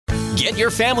Get your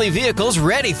family vehicles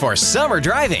ready for summer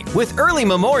driving with early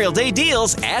Memorial Day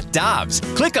deals at Dobbs.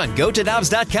 Click on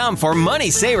GoToDobbs.com for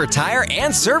money saver tire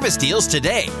and service deals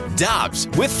today. Dobbs,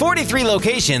 with 43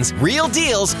 locations, real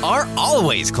deals are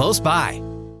always close by.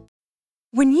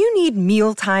 When you need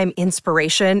mealtime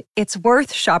inspiration, it's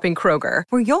worth shopping Kroger,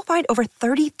 where you'll find over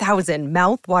 30,000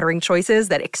 mouth-watering choices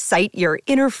that excite your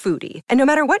inner foodie. And no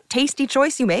matter what tasty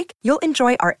choice you make, you'll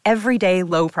enjoy our everyday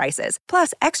low prices,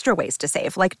 plus extra ways to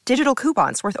save, like digital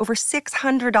coupons worth over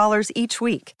 $600 each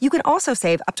week. You can also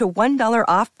save up to $1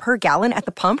 off per gallon at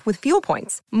the pump with fuel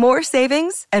points. More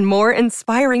savings and more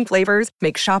inspiring flavors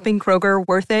make shopping Kroger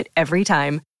worth it every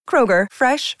time. Kroger,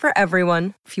 fresh for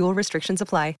everyone. Fuel restrictions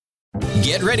apply.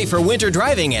 Get ready for winter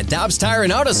driving at Dobbs Tire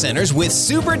and Auto Centers with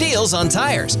super deals on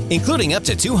tires, including up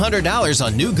to $200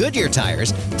 on new Goodyear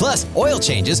tires, plus oil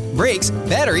changes, brakes,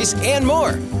 batteries, and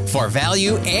more. For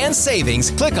value and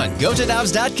savings, click on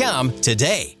GoToDobbs.com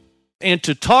today. And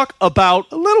to talk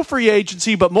about a little free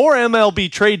agency, but more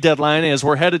MLB trade deadline as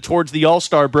we're headed towards the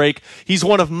All-Star break. He's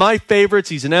one of my favorites.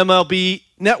 He's an MLB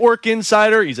Network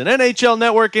insider. He's an NHL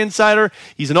Network insider.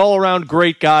 He's an all-around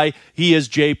great guy. He is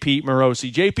JP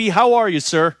Morosi. JP, how are you,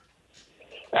 sir?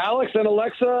 Alex and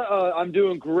Alexa, I'm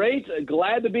doing great.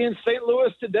 Glad to be in St.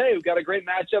 Louis today. We've got a great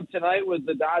matchup tonight with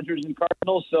the Dodgers and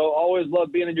Cardinals, so always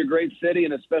love being in your great city,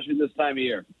 and especially this time of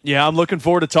year. Yeah, I'm looking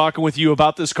forward to talking with you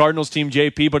about this Cardinals team,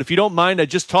 JP, but if you don't mind, I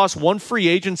just toss one free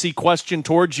agency question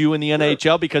towards you in the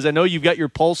NHL, because I know you've got your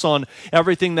pulse on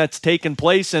everything that's taken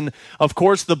place, and of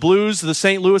course the Blues, the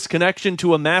St. Louis connection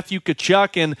to a Matthew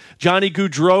Tkachuk and Johnny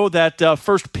Gaudreau, that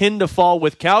first pin to fall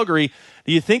with Calgary.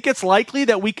 Do you think it's likely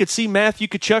that we could see Matthew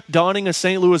Tkachuk donning a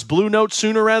St. Louis Blue note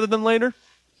sooner rather than later?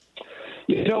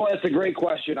 You know, that's a great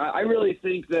question. I really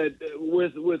think that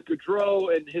with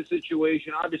Gaudreau and his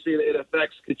situation, obviously it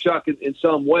affects Tkachuk in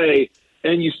some way.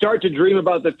 And you start to dream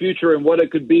about the future and what it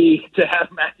could be to have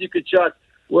Matthew Tkachuk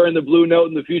wearing the Blue note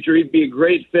in the future. He'd be a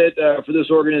great fit for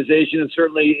this organization and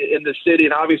certainly in the city.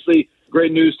 And obviously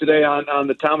great news today on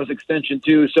the Thomas extension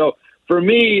too. So for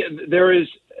me,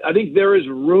 I think there is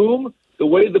room. The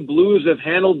way the Blues have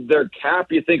handled their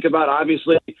cap, you think about,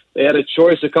 obviously, they had a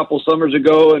choice a couple summers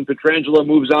ago, and Pietrangelo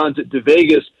moves on to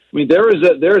Vegas. I mean, there is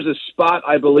a spot,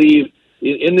 I believe,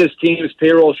 in this team's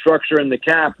payroll structure and the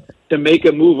cap to make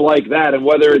a move like that. And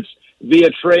whether it's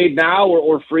via trade now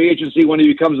or free agency when he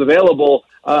becomes available,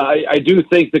 I do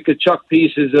think the Tkachuk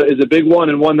piece is a big one,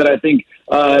 and one that I think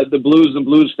the Blues and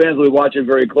Blues fans will be watching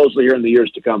very closely here in the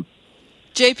years to come.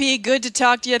 JP, good to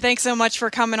talk to you. Thanks so much for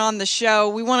coming on the show.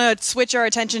 We want to switch our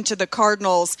attention to the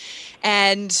Cardinals.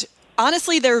 And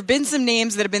honestly, there have been some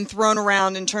names that have been thrown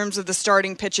around in terms of the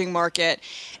starting pitching market.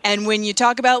 And when you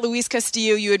talk about Luis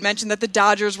Castillo, you had mentioned that the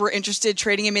Dodgers were interested.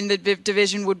 Trading him in the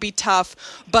division would be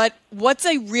tough. But what's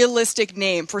a realistic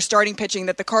name for starting pitching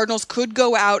that the Cardinals could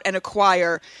go out and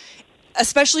acquire,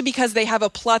 especially because they have a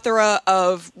plethora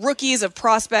of rookies, of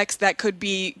prospects that could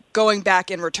be going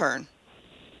back in return?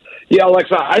 Yeah,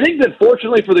 Alexa, I think that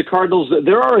fortunately for the Cardinals,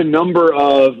 there are a number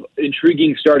of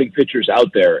intriguing starting pitchers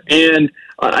out there. And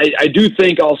I do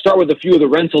think I'll start with a few of the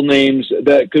rental names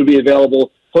that could be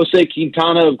available. Jose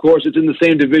Quintana, of course, it's in the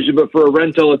same division, but for a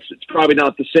rental, it's probably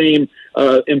not the same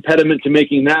impediment to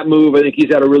making that move. I think he's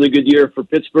had a really good year for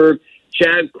Pittsburgh.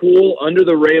 Chad Kuhl, under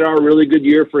the radar, really good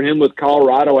year for him with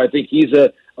Colorado. I think he's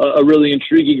a really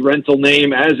intriguing rental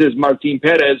name, as is Martin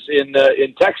Perez in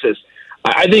Texas.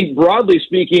 I think, broadly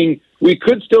speaking, we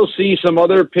could still see some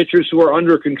other pitchers who are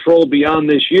under control beyond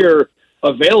this year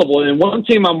available. And one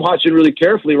team I'm watching really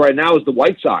carefully right now is the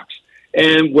White Sox.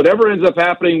 And whatever ends up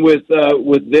happening with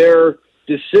their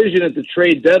decision at the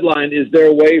trade deadline, is there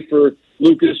a way for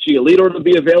Lucas Giolito to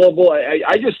be available?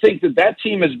 I just think that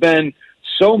team has been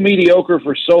so mediocre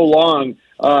for so long.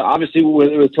 Obviously,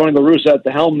 with Tony La Russa at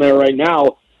the helm there right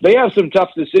now, they have some tough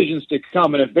decisions to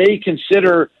come. And if they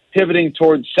consider pivoting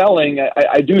towards selling,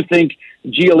 I do think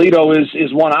Giolito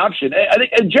is one option. I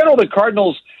think in general the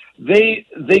Cardinals, they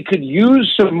could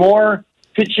use some more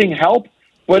pitching help,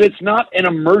 but it's not an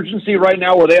emergency right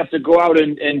now where they have to go out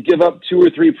and give up 2 or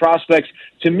 3 prospects.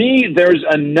 To me, there's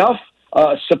enough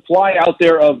supply out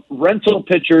there of rental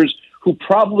pitchers who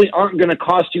probably aren't going to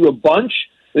cost you a bunch,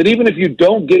 that even if you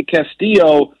don't get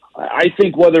Castillo, I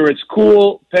think whether it's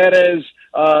Kuhl, Perez,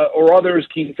 or others,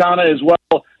 Quintana as well,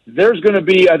 there's going to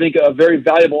be, I think, a very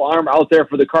valuable arm out there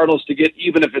for the Cardinals to get,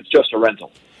 even if it's just a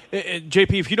rental.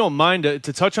 JP, if you don't mind, to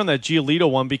touch on that Giolito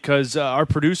one, because our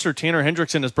producer, Tanner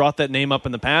Hendrickson, has brought that name up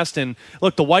in the past. And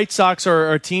look, the White Sox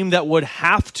are a team that would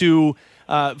have to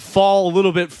fall a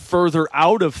little bit further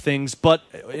out of things. But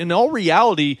in all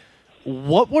reality,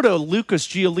 What would a Lucas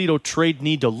Giolito trade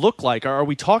need to look like? Are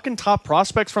we talking top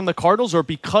prospects from the Cardinals, or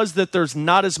because that there's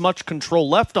not as much control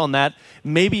left on that,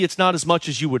 maybe it's not as much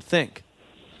as you would think?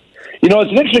 It's an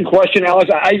interesting question,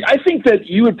 Alex. I think that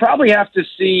you would probably have to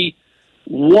see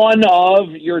one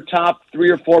of your top 3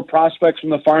 or 4 prospects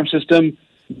from the farm system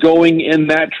going in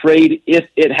that trade if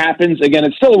it happens. Again,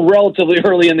 it's still relatively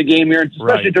early in the game here,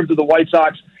 especially in terms of the White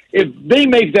Sox. If they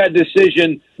make that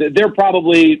decision, they're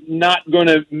probably not going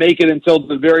to make it until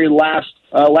the very last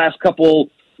couple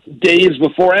days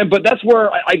beforehand. But that's where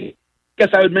I guess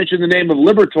I would mention the name of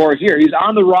Liberatore here. He's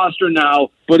on the roster now,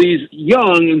 but he's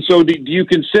young, and so do you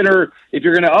consider, if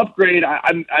you're going to upgrade,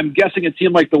 I'm guessing a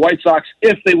team like the White Sox,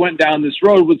 if they went down this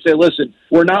road, would say, listen,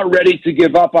 we're not ready to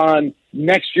give up on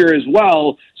next year as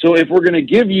well, so if we're going to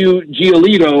give you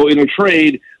Giolito in a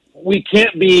trade, we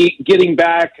can't be getting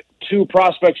back 2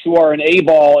 prospects who are an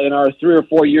A-ball and are 3 or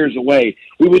 4 years away.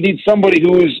 We would need somebody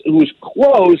who's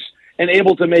close and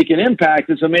able to make an impact,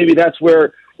 and so maybe that's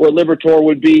where Liberatore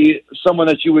would be someone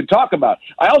that you would talk about.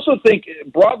 I also think,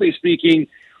 broadly speaking,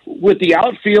 with the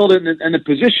outfield and the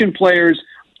position players,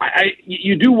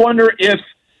 you do wonder if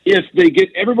they get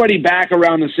everybody back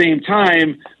around the same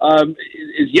time.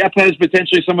 Is Yepez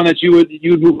potentially someone that you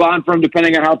would move on from,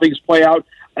 depending on how things play out?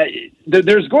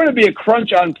 There's going to be a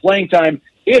crunch on playing time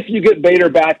if you get Bader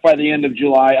back by the end of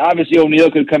July. Obviously, O'Neill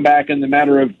could come back in the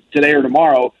matter of today or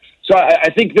tomorrow. So I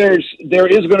think there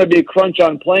is going to be a crunch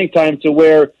on playing time to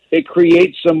where it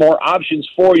creates some more options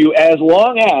for you, as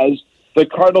long as the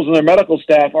Cardinals and their medical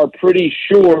staff are pretty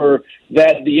sure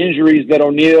that the injuries that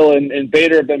O'Neill and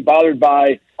Bader have been bothered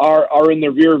by are in the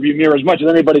rearview mirror, as much as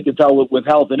anybody can tell with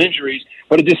health and injuries.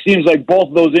 But it just seems like both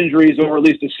of those injuries, or at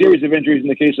least a series of injuries in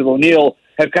the case of O'Neill,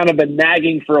 have kind of been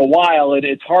nagging for a while, and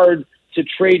it's hard to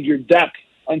trade your depth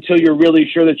until you're really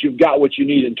sure that you've got what you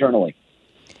need internally.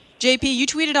 JP, you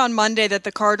tweeted on Monday that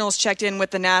the Cardinals checked in with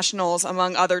the Nationals,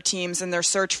 among other teams, in their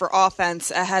search for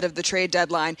offense ahead of the trade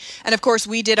deadline. And, of course,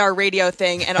 we did our radio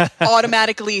thing and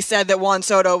automatically said that Juan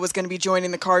Soto was going to be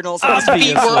joining the Cardinals. His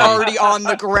feet were already on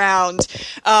the ground.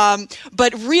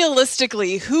 But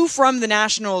realistically, who from the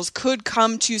Nationals could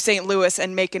come to St. Louis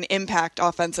and make an impact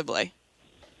offensively?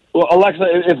 Well, Alexa,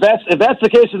 if that's the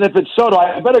case, and if it's Soto,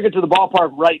 I better get to the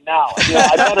ballpark right now.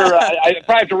 I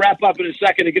probably have to wrap up in a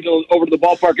second to get over to the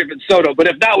ballpark if it's Soto. But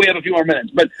if not, we have a few more minutes.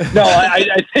 But no,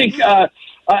 I think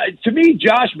to me,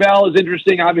 Josh Bell is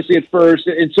interesting, obviously at first,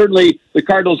 and certainly the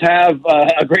Cardinals have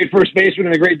a great first baseman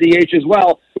and a great DH as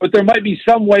well. But there might be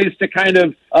some ways to kind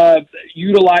of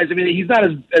utilize. I mean, he's not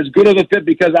as good of a fit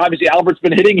because obviously Albert's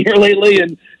been hitting here lately,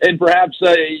 and perhaps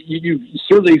you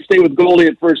certainly stay with Goldie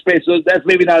at first base, so that's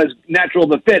maybe not as natural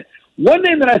of a fit. One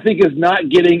name that I think is not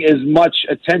getting as much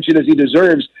attention as he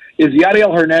deserves is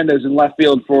Yadiel Hernandez in left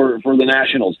field for the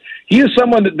Nationals. He is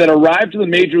someone that arrived to the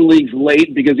major leagues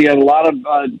late because he had a lot of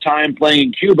time playing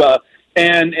in Cuba,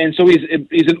 and so he's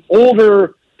an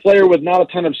older player with not a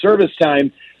ton of service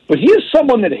time, but he is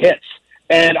someone that hits,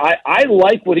 and I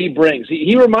like what he brings.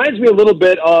 He reminds me a little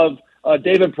bit of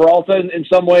David Peralta in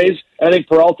some ways. I think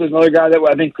Peralta is another guy that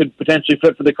I think could potentially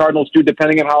fit for the Cardinals too,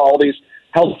 depending on how all these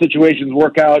health situations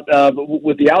work out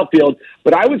with the outfield.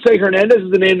 But I would say Hernandez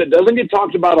is the name that doesn't get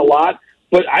talked about a lot,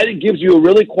 but I think gives you a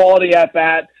really quality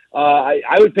at-bat.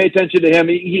 I would pay attention to him.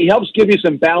 He helps give you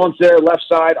some balance there, left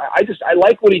side. I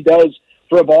like what he does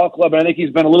for a ball club, and I think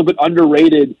he's been a little bit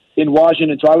underrated in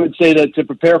Washington. So I would say that to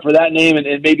prepare for that name and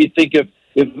maybe think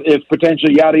if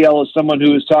potentially Yadiel is someone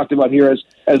who is talked about here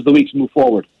as the weeks move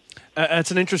forward.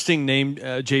 That's an interesting name,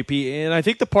 JP. And I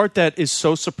think the part that is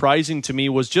so surprising to me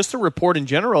was just the report in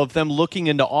general of them looking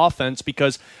into offense,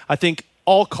 because I think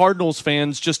all Cardinals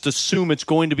fans just assume it's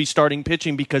going to be starting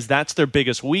pitching because that's their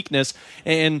biggest weakness.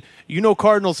 And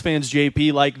Cardinals fans,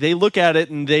 JP, like they look at it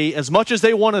and they, as much as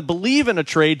they want to believe in a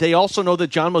trade, they also know that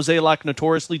John Mozeliak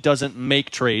notoriously doesn't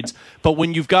make trades. But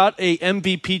when you've got a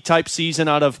MVP type season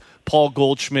out of Paul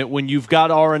Goldschmidt, when you've got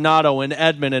Arenado and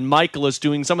Edman and Michaelis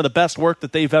doing some of the best work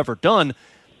that they've ever done,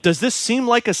 does this seem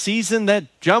like a season that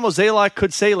John Mozeliak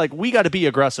could say, like, we got to be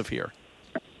aggressive here?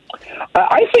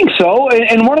 I think so,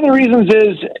 and one of the reasons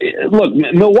is, look,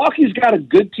 Milwaukee's got a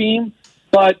good team,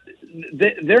 but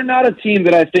they're not a team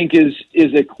that I think is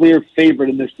a clear favorite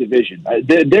in this division.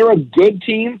 They're a good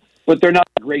team, but they're not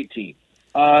a great team.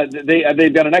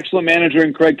 They've got an excellent manager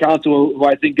in Craig Counsell, who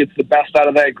I think gets the best out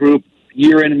of that group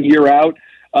year in and year out.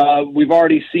 We've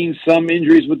already seen some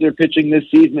injuries with their pitching this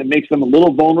season that makes them a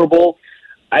little vulnerable.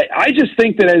 I just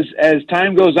think that as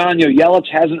time goes on, Yelich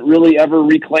hasn't really ever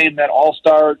reclaimed that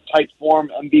all-star type form,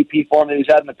 MVP form that he's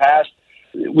had in the past.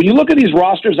 When you look at these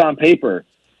rosters on paper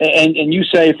and you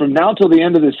say from now till the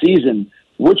end of the season,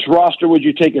 which roster would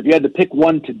you take if you had to pick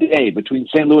one today between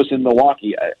St. Louis and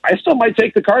Milwaukee? I still might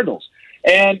take the Cardinals.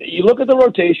 And you look at the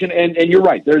rotation, and you're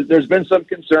right. There's been some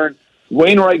concern.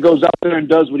 Wainwright goes out there and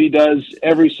does what he does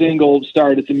every single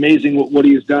start. It's amazing what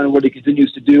he has done and what he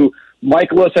continues to do.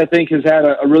 Michaelis, I think, has had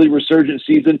a really resurgent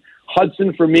season.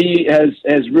 Hudson, for me,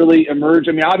 has really emerged.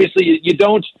 I mean, obviously, you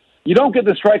don't get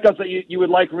the strikeouts that you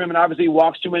would like from him, and obviously he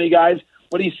walks too many guys,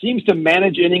 but he seems to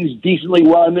manage innings decently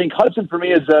well. I think Hudson, for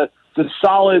me, is the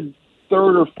solid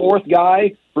third or fourth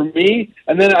guy for me.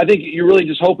 And then I think you're really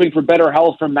just hoping for better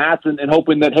health from Matz and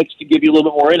hoping that Hicks can give you a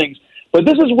little bit more innings. But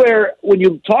this is where, when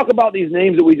you talk about these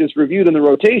names that we just reviewed in the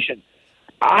rotation,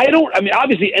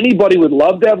 obviously anybody would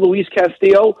love to have Luis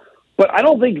Castillo, but I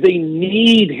don't think they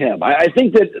need him. I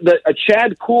think that a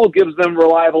Chad Kuhl gives them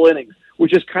reliable innings,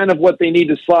 which is kind of what they need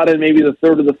to slot in maybe the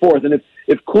third or the fourth. And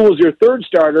if Kuhl is your third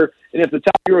starter, and if the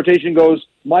top of your rotation goes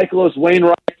Michaelis,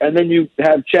 Wainwright, and then you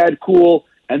have Chad Kuhl,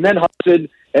 and then Hudson,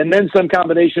 and then some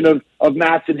combination of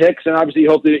Matz and Hicks, and obviously you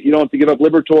hope that you don't have to give up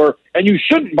Liberatore. And you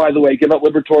shouldn't, by the way, give up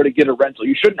Liberatore to get a rental.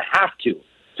 You shouldn't have to.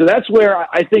 So that's where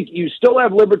I think you still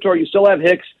have Liberatore, you still have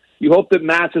Hicks. You hope that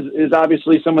Matz is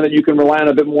obviously someone that you can rely on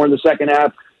a bit more in the second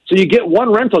half. So you get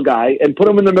one rental guy and put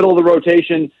him in the middle of the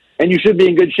rotation, and you should be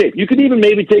in good shape. You could even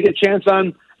maybe take a chance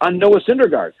on Noah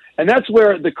Syndergaard. And that's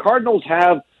where the Cardinals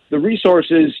have the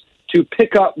resources to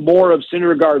pick up more of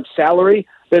Syndergaard's salary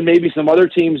than maybe some other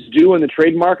teams do in the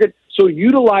trade market. So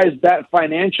utilize that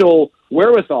financial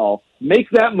wherewithal, make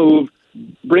that move,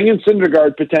 bring in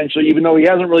Syndergaard potentially, even though he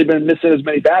hasn't really been missing as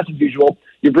many bats as usual.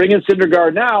 You bring in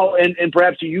Syndergaard now, and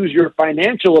perhaps you use your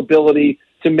financial ability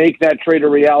to make that trade a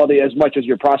reality as much as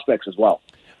your prospects as well.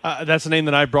 That's a name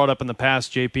that I brought up in the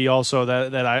past, JP, also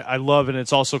that I love, and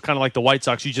it's also kind of like the White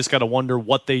Sox. You just got to wonder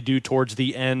what they do towards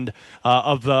the end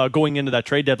of going into that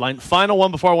trade deadline. Final one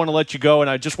before I want to let you go,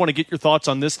 and I just want to get your thoughts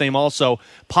on this name also.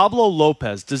 Pablo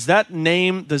Lopez, does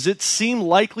it seem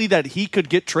likely that he could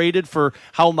get traded for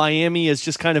how Miami is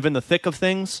just kind of in the thick of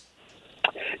things?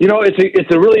 You know,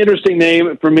 it's a really interesting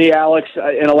name for me, Alex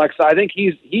and Alexa. I think he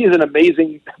is an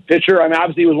amazing pitcher. I mean,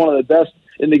 obviously he was one of the best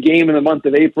in the game in the month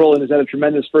of April and has had a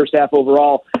tremendous first half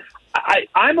overall.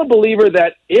 I'm a believer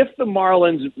that if the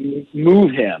Marlins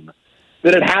move him,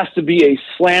 that it has to be a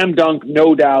slam dunk,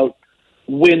 no doubt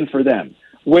win for them,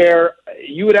 where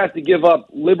you would have to give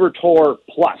up Liberatore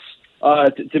plus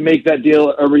to make that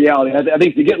deal a reality. I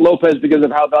think to get Lopez because of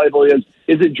how valuable he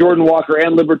is it Jordan Walker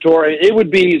and Liberatore? It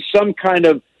would be some kind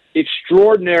of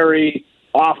extraordinary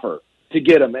offer to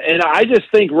get him. And I just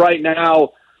think right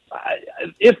now,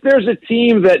 if there's a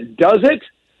team that does it,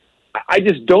 I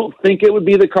just don't think it would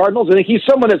be the Cardinals. I think he's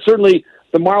someone that certainly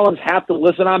the Marlins have to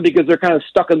listen on because they're kind of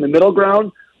stuck in the middle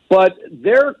ground. But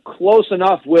they're close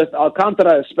enough with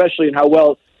Alcantara, especially, and how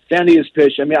well Sandy has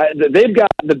pitched. I mean, they've got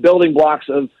the building blocks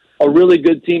of a really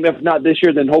good team, if not this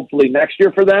year, then hopefully next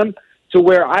year for them, to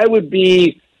where I'd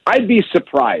be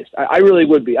surprised. I really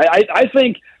would be. I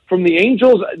think from the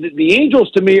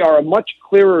Angels to me are a much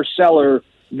clearer seller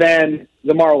than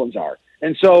the Marlins are.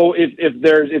 And so if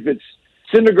it's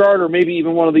Syndergaard or maybe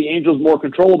even one of the Angels' more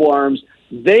controllable arms,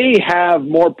 they have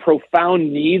more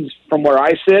profound needs from where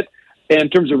I sit in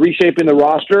terms of reshaping the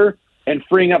roster and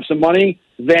freeing up some money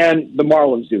than the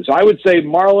Marlins do. So I would say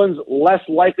Marlins less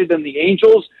likely than the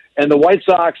Angels, and the White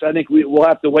Sox, I think we'll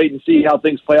have to wait and see how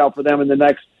things play out for them in the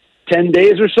next 10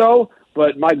 days or so.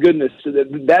 But my goodness,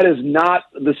 that is not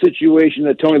the situation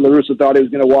that Tony La Russa thought he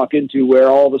was going to walk into, where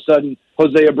all of a sudden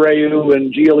Jose Abreu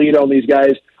and Giolito and these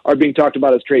guys are being talked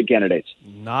about as trade candidates.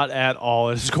 Not at all.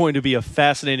 It's going to be a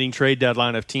fascinating trade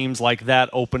deadline if teams like that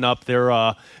open up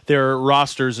their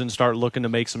rosters and start looking to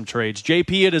make some trades.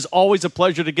 JP, it is always a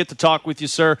pleasure to get to talk with you,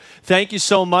 sir. Thank you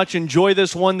so much. Enjoy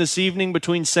this one this evening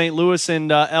between St. Louis and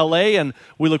L.A., and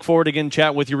we look forward to again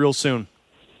chatting with you real soon.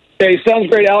 Hey, sounds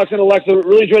great, Alex and Alexa.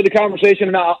 Really enjoyed the conversation,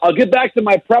 and I'll get back to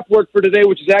my prep work for today,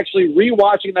 which is actually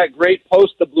rewatching that great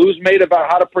post the Blues made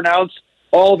about how to pronounce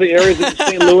all the areas in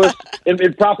St. Louis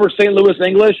in proper St. Louis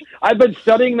English. I've been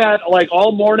studying that like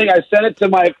all morning. I sent it to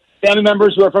my family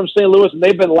members who are from St. Louis, and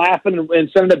they've been laughing and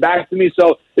sending it back to me.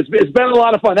 So it's been a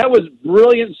lot of fun. That was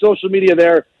brilliant social media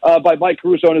there by Mike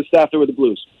Caruso and his staff there with the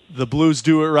Blues. The Blues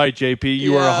do it right, JP.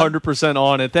 You are 100%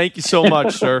 on it. Thank you so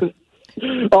much, sir.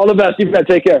 All the best. You bet.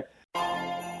 Take care.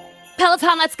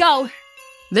 Peloton, let's go.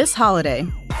 This holiday,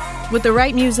 with the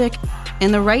right music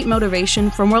and the right motivation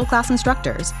from world-class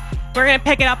instructors, we're going to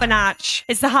pick it up a notch.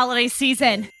 It's the holiday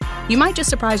season. You might just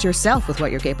surprise yourself with what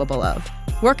you're capable of.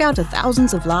 Work out to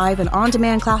thousands of live and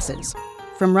on-demand classes,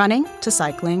 from running to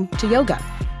cycling to yoga.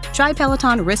 Try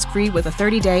Peloton risk-free with a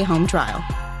 30-day home trial.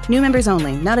 New members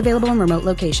only. Not available in remote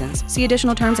locations. See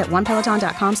additional terms at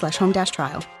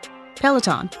onepeloton.com/home-trial.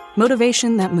 Peloton.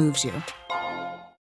 Motivation that moves you.